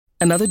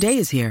Another day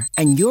is here,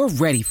 and you're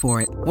ready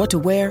for it. What to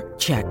wear?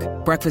 Check.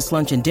 Breakfast,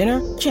 lunch, and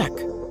dinner? Check.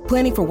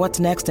 Planning for what's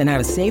next and how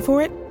to save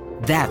for it?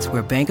 That's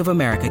where Bank of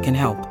America can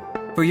help.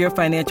 For your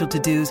financial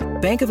to-dos,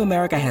 Bank of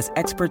America has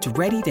experts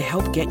ready to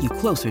help get you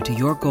closer to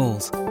your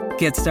goals.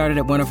 Get started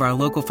at one of our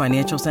local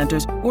financial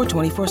centers or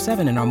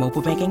 24/7 in our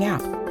mobile banking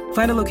app.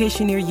 Find a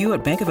location near you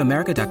at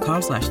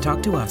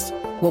bankofamerica.com/talktous.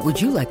 What would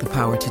you like the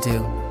power to do?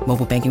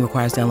 Mobile banking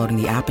requires downloading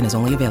the app and is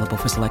only available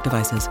for select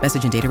devices.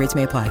 Message and data rates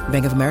may apply.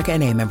 Bank of America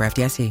N.A., member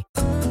FDIC.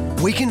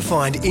 We can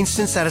find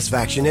instant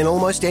satisfaction in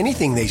almost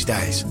anything these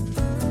days.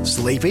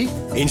 Sleepy?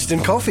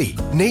 Instant coffee.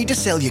 Need to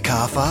sell your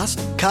car fast?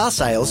 Car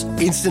sales,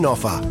 instant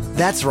offer.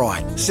 That's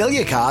right. Sell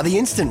your car the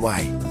instant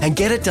way and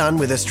get it done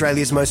with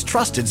Australia's most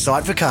trusted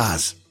site for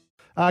cars.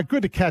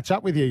 Good to catch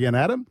up with you again,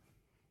 Adam.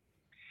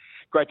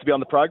 Great to be on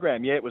the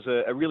program. Yeah, it was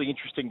a really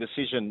interesting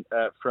decision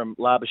from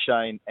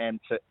Labuschagne and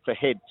for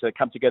Head to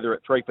come together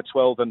at 3 for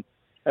 12 and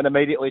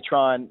immediately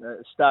try and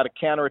start a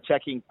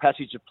counter-attacking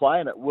passage of play,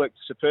 and it worked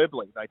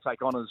superbly. They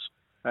take honours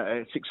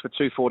 6 for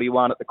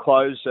 241 at the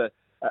close.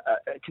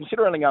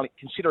 Considering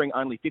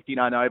only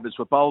 59 overs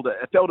were bowled,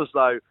 it felt as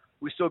though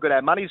we still got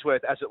our money's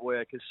worth, as it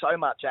were, because so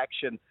much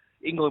action.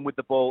 England with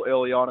the ball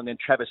early on, and then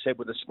Travis Head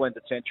with a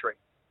splendid century.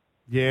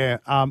 Yeah,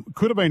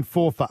 could have been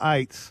 4 for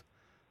 8.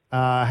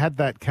 Had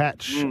that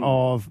catch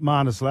of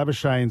Marnus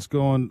Labuschagne's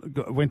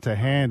went to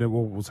hand and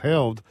was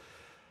held.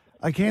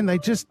 Again,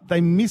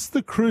 they miss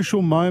the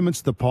crucial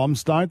moments, the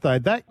Poms, don't they?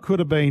 That could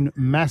have been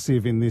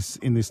massive in this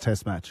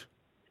Test match.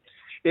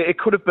 It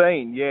could have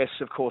been, yes.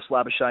 Of course,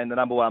 Labuschagne, the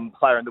number one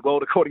player in the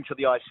world, according to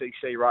the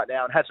ICC right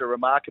now, and has a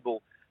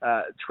remarkable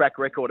track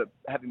record of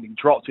having been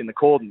dropped in the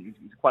cordon.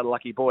 He's quite a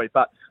lucky boy,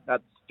 but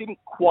didn't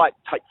quite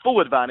take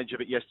full advantage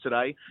of it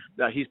yesterday.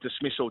 His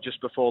dismissal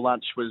just before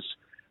lunch was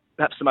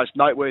perhaps the most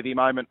noteworthy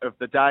moment of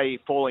the day,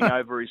 falling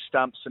over his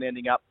stumps and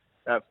ending up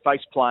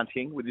face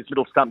planting with his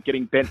middle stump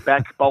getting bent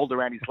back, bowled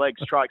around his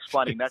legs. Try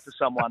explaining that to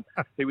someone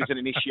who isn't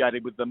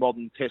initiated with the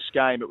modern Test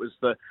game. It was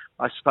the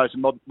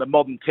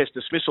modern Test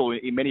dismissal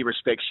in many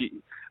respects.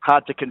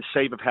 Hard to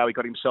conceive of how he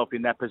got himself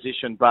in that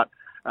position, but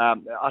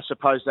I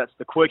suppose that's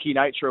the quirky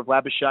nature of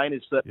Labuschagne,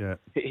 is that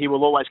he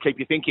will always keep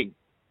you thinking.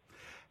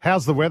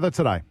 How's the weather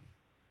today?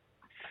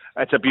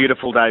 It's a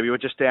beautiful day. We were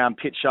just down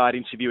pitchside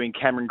interviewing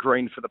Cameron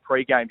Green for the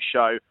pre-game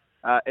show.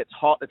 It's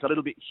hot. It's a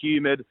little bit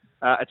humid.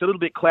 It's a little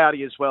bit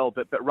cloudy as well,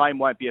 but rain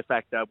won't be a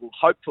factor. We'll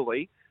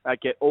hopefully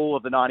get all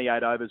of the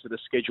 98 overs that are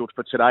scheduled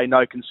for today.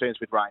 No concerns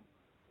with rain.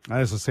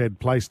 As I said,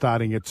 play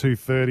starting at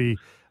 2:30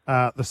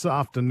 this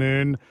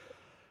afternoon.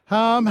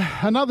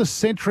 Another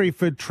century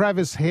for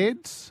Travis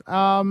Head.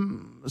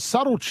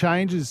 Subtle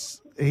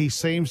changes he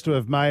seems to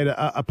have made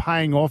are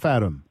paying off,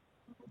 Adam.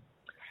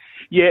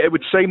 Yeah, it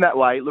would seem that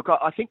way. Look,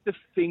 I think the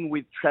thing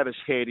with Travis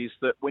Head is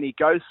that when he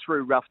goes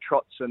through rough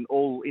trots, and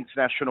all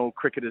international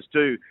cricketers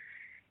do,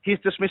 his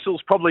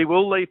dismissals probably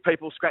will leave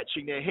people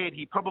scratching their head.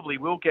 He probably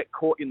will get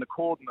caught in the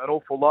cordon an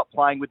awful lot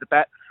playing with the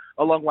bat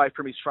a long way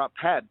from his front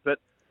pad. But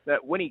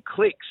when he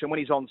clicks and when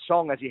he's on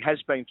song, as he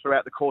has been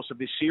throughout the course of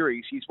this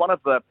series, he's one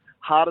of the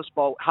hardest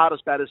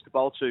batters to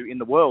bowl to in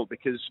the world,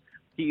 because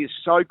he is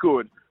so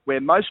good. Where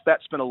most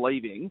batsmen are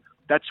leaving,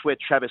 that's where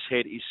Travis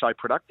Head is so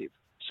productive.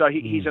 So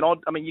he's an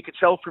odd... I mean, you could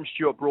tell from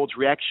Stuart Broad's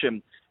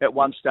reaction at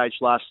one stage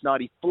last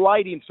night. He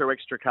flayed him through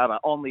extra cover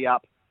on the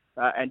up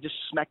and just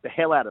smacked the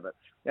hell out of it.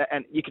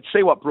 And you could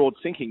see what Broad's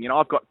thinking. You know,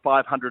 I've got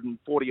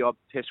 540-odd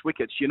Test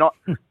wickets. You're not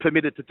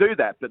permitted to do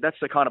that. But that's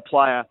the kind of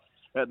player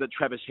that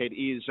Travis Head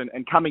is.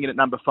 And coming in at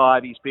number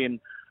 5, he's been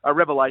a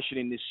revelation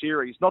in this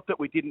series. Not that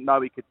we didn't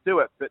know he could do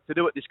it, but to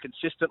do it this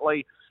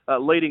consistently,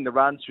 leading the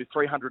runs with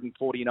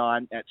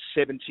 349 at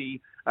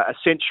 70, a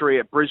century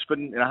at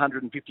Brisbane in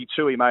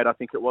 152 he made. I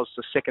think it was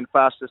the second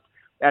fastest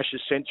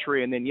Ashes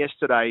century. And then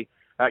yesterday,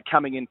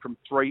 coming in from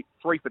 3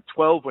 for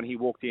 12 when he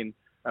walked in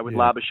with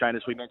Labuschagne,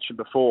 as we mentioned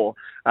before.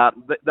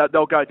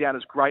 They'll go down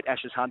as great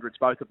Ashes hundreds,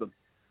 both of them.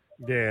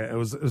 Yeah, it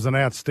was an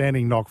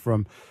outstanding knock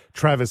from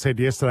Travis Head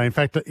yesterday. In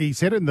fact, he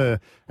said and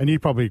you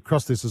probably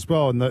crossed this as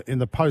well, in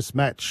the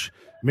post-match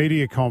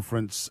media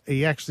conference,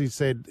 he actually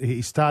said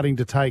he's starting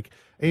to take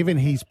even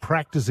his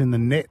practice in the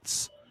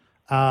nets.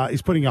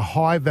 He's putting a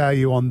high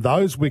value on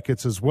those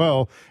wickets as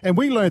well. And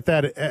we learnt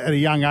that at a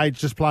young age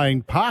just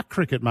playing park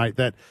cricket, mate,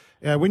 that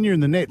when you're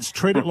in the nets,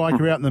 treat it like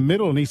you're out in the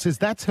middle. And he says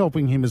that's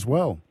helping him as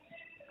well.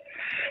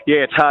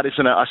 Yeah, it's hard,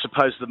 isn't it? I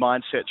suppose the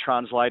mindset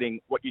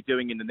translating what you're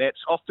doing in the nets.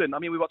 Often, I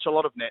mean, we watch a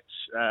lot of nets.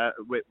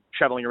 We're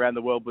travelling around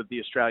the world with the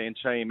Australian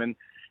team, and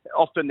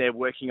often they're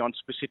working on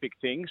specific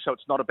things. So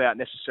it's not about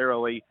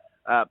necessarily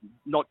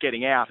not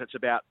getting out. It's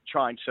about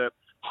trying to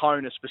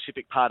hone a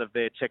specific part of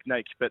their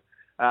technique. But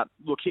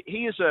look,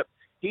 he's a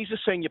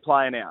senior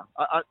player now.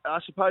 I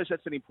suppose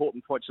that's an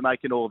important point to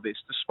make in all of this.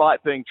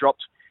 Despite being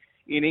dropped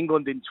in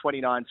England in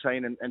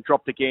 2019 and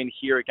dropped again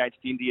here against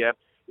India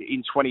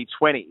in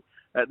 2020,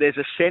 there's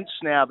a sense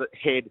now that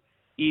Head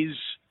is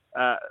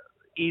a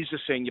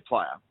senior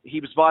player. He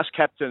was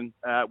vice-captain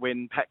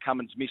when Pat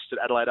Cummins missed at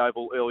Adelaide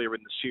Oval earlier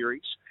in the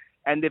series,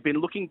 and they've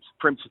been looking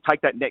for him to take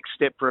that next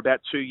step for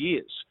about 2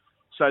 years.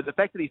 So the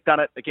fact that he's done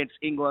it against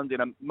England in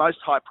a most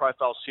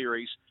high-profile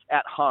series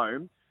at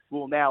home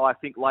will now, I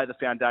think, lay the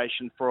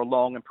foundation for a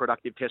long and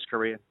productive Test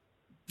career.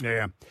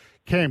 Yeah.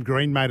 Cam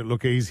Green made it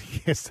look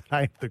easy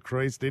yesterday at the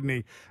crease, didn't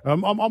he?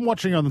 I'm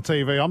watching on the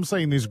TV. I'm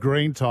seeing this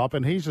Green top,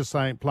 and he's just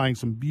playing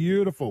some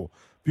beautiful,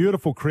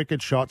 beautiful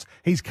cricket shots.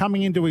 He's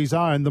coming into his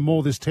own the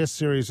more this Test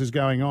series is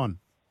going on.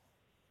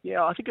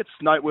 Yeah, I think it's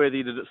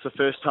noteworthy that it's the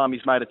first time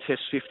he's made a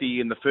Test 50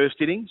 in the first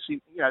innings. You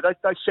know,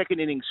 those second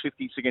innings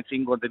 50s against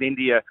England and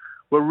India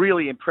were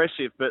really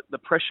impressive, but the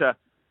pressure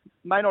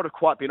may not have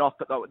quite been off,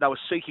 but they were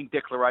seeking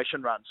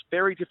declaration runs.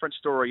 Very different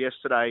story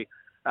yesterday,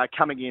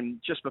 coming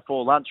in just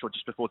before lunch, or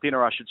just before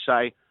dinner, I should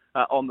say,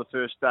 on the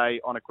first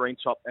day on a green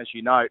top, as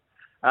you note.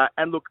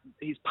 And look,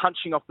 he's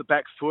punching off the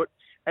back foot.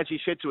 As he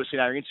said to us in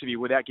our interview,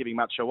 without giving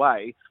much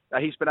away,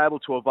 he's been able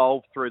to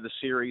evolve through the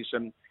series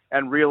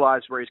and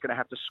realise where he's going to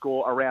have to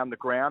score around the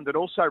ground, and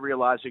also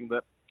realising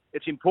that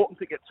it's important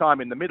to get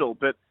time in the middle,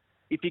 but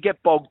if you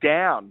get bogged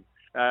down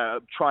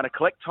trying to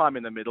collect time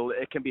in the middle,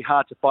 it can be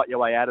hard to fight your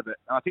way out of it.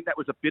 And I think that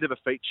was a bit of a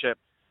feature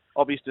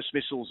of his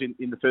dismissals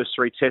in the first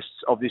three tests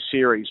of this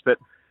series. But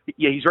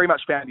yeah, he's very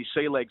much found his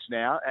sea legs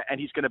now, and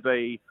he's going to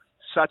be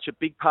such a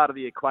big part of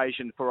the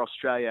equation for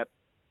Australia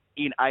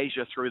in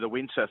Asia through the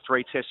winter.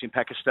 3 tests in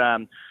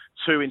Pakistan,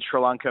 2 in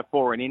Sri Lanka,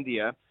 4 in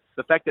India.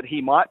 The fact that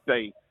he might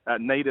be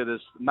needed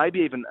as maybe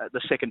even the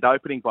second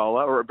opening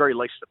bowler, or at very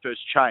least the first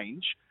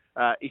change,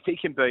 if he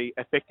can be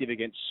effective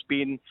against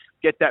spin,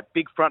 get that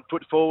big front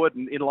foot forward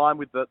and in line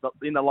with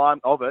in the line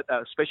of it,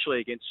 especially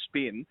against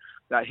spin,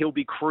 he'll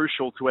be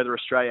crucial to whether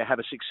Australia have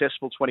a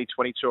successful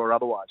 2022 or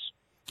otherwise.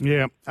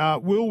 Yeah.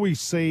 Will we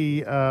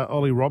see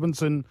Ollie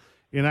Robinson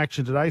in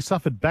action today?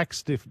 Suffered back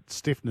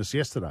stiffness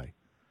yesterday.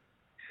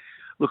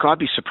 Look, I'd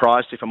be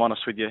surprised if I'm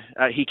honest with you.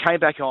 He came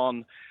back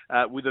on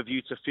with a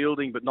view to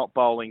fielding but not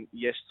bowling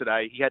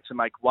yesterday. He had to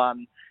make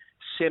one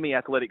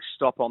semi-athletic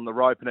stop on the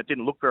rope, and it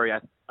didn't look very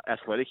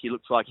athletic. He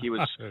looked like he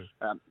was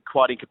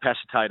quite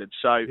incapacitated.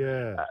 So,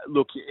 yeah.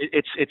 Look,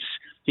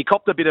 he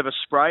copped a bit of a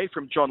spray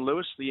from John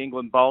Lewis, the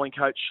England bowling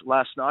coach,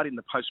 last night in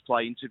the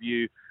post-play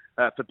interview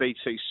for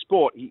BT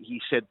Sport.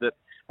 He said that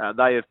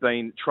they have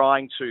been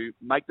trying to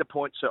make the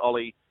point to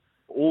Ollie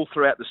all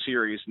throughout the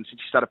series, and since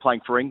he started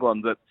playing for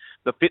England, that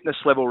the fitness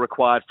level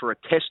required for a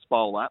test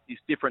bowler is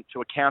different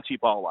to a county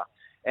bowler.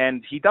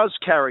 And he does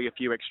carry a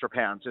few extra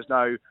pounds. There's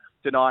no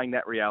denying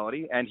that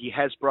reality, and he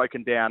has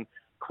broken down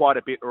quite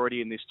a bit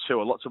already in this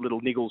tour. Lots of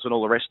little niggles and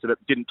all the rest of it.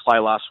 Didn't play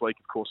last week,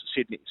 of course, at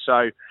Sydney.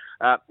 So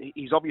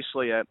he's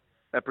obviously a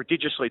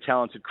prodigiously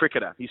talented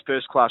cricketer. His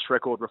first-class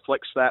record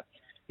reflects that.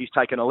 He's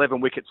taken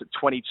 11 wickets at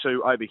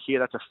 22 over here.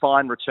 That's a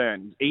fine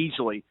return.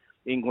 Easily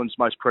England's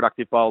most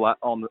productive bowler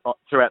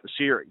throughout the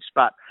series.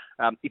 But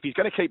if he's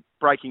going to keep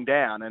breaking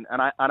down and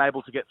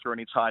unable to get through an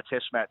entire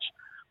test match,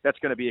 that's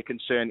going to be a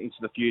concern into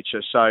the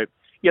future. So,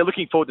 yeah,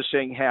 looking forward to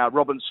seeing how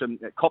Robinson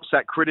cops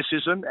that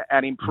criticism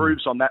and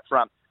improves on that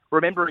front.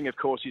 Remembering, of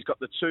course, he's got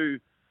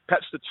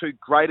perhaps the two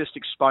greatest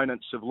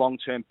exponents of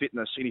long-term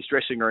fitness in his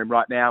dressing room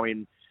right now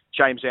in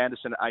James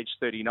Anderson at age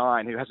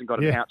 39, who hasn't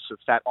got an ounce of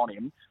fat on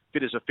him,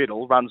 fit as a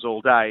fiddle, runs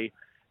all day,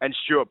 and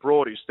Stuart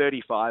Broad, who's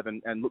 35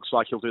 and looks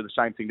like he'll do the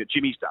same thing that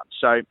Jimmy's done.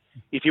 So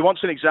if he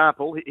wants an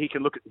example, he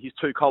can look at his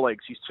two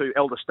colleagues, his two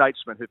elder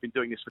statesmen who've been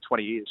doing this for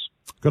 20 years.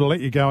 Got to let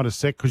you go in a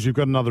sec because you've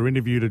got another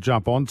interview to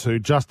jump onto.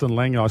 Justin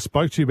Langer, I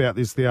spoke to you about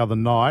this the other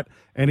night.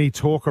 Any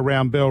talk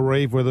around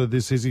Bellerive, whether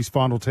this is his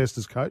final test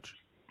as coach?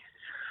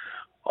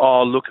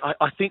 Oh, look,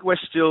 I think we're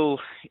still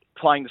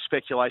playing the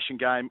speculation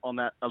game on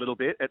that a little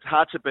bit. It's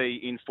hard to be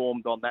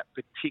informed on that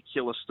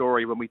particular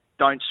story when we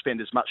don't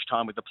spend as much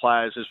time with the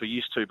players as we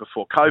used to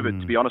before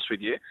COVID, to be honest with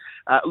you.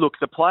 Look,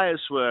 the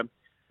players were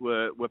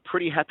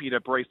pretty happy to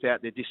brief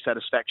out their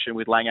dissatisfaction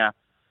with Langer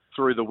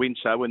through the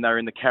winter when they were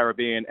in the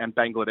Caribbean and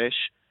Bangladesh.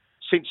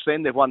 Since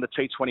then, they've won the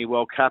T20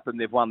 World Cup and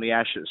they've won the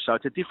Ashes. So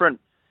it's a different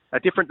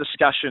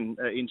discussion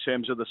in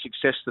terms of the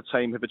success the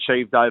team have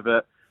achieved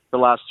over the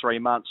last 3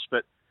 months.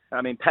 But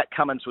I mean, Pat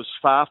Cummins was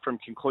far from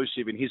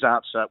conclusive in his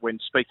answer when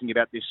speaking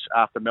about this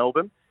after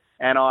Melbourne.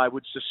 And I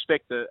would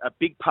suspect that a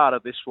big part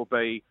of this will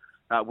be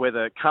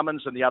whether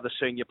Cummins and the other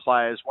senior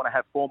players want to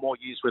have 4 more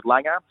years with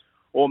Langer,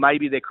 or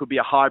maybe there could be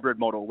a hybrid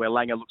model where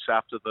Langer looks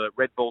after the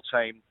red ball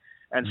team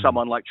and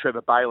someone like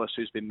Trevor Bayliss,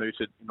 who's been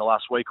mooted in the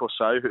last week or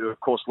so, who, of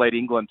course, led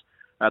England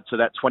to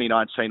that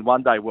 2019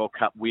 One-Day World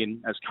Cup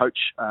win as coach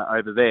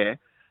over there,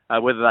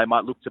 whether they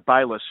might look to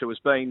Bayliss, who has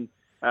been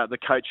the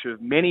coach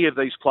of many of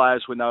these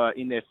players when they were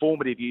in their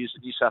formative years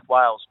at New South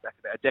Wales back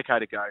about a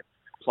decade ago.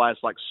 Players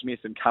like Smith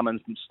and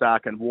Cummins and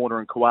Stark and Warner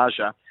and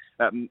Khawaja.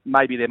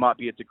 Maybe there might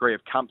be a degree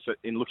of comfort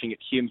in looking at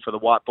him for the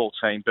white ball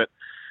team. But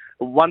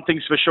one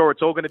thing's for sure,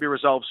 it's all going to be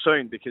resolved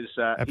soon because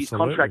his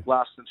contract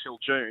lasts until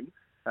June.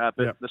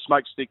 The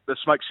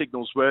smoke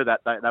signals were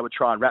that they would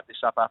try and wrap this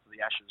up after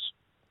the Ashes.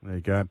 There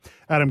you go.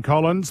 Adam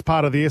Collins,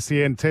 part of the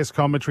SEN Test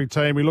commentary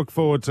team. We look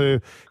forward to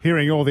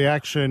hearing all the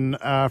action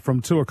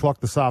from 2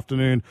 o'clock this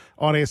afternoon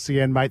on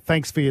SEN, mate.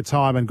 Thanks for your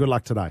time and good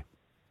luck today.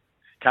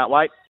 Can't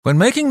wait. When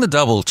making the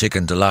double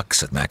chicken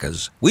deluxe at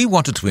Macca's, we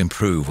wanted to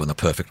improve on the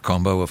perfect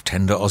combo of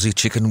tender Aussie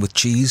chicken with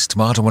cheese,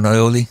 tomato and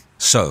aioli.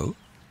 So,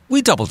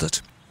 we doubled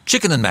it.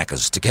 Chicken and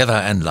Macca's, together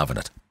and loving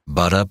it.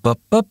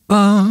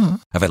 Ba-da-ba-ba-ba.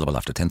 Available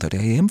after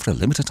 10:30am for a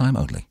limited time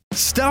only.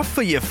 Stuff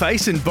for your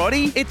face and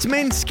body? It's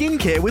men's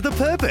skincare with a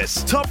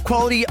purpose. Top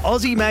quality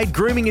Aussie-made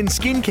grooming and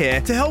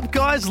skincare to help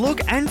guys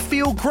look and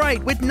feel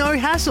great with no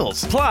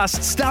hassles. Plus,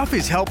 Stuff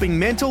is helping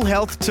mental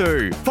health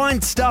too.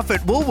 Find Stuff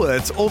at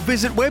Woolworths or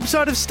visit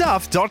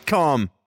websiteofstuff.com.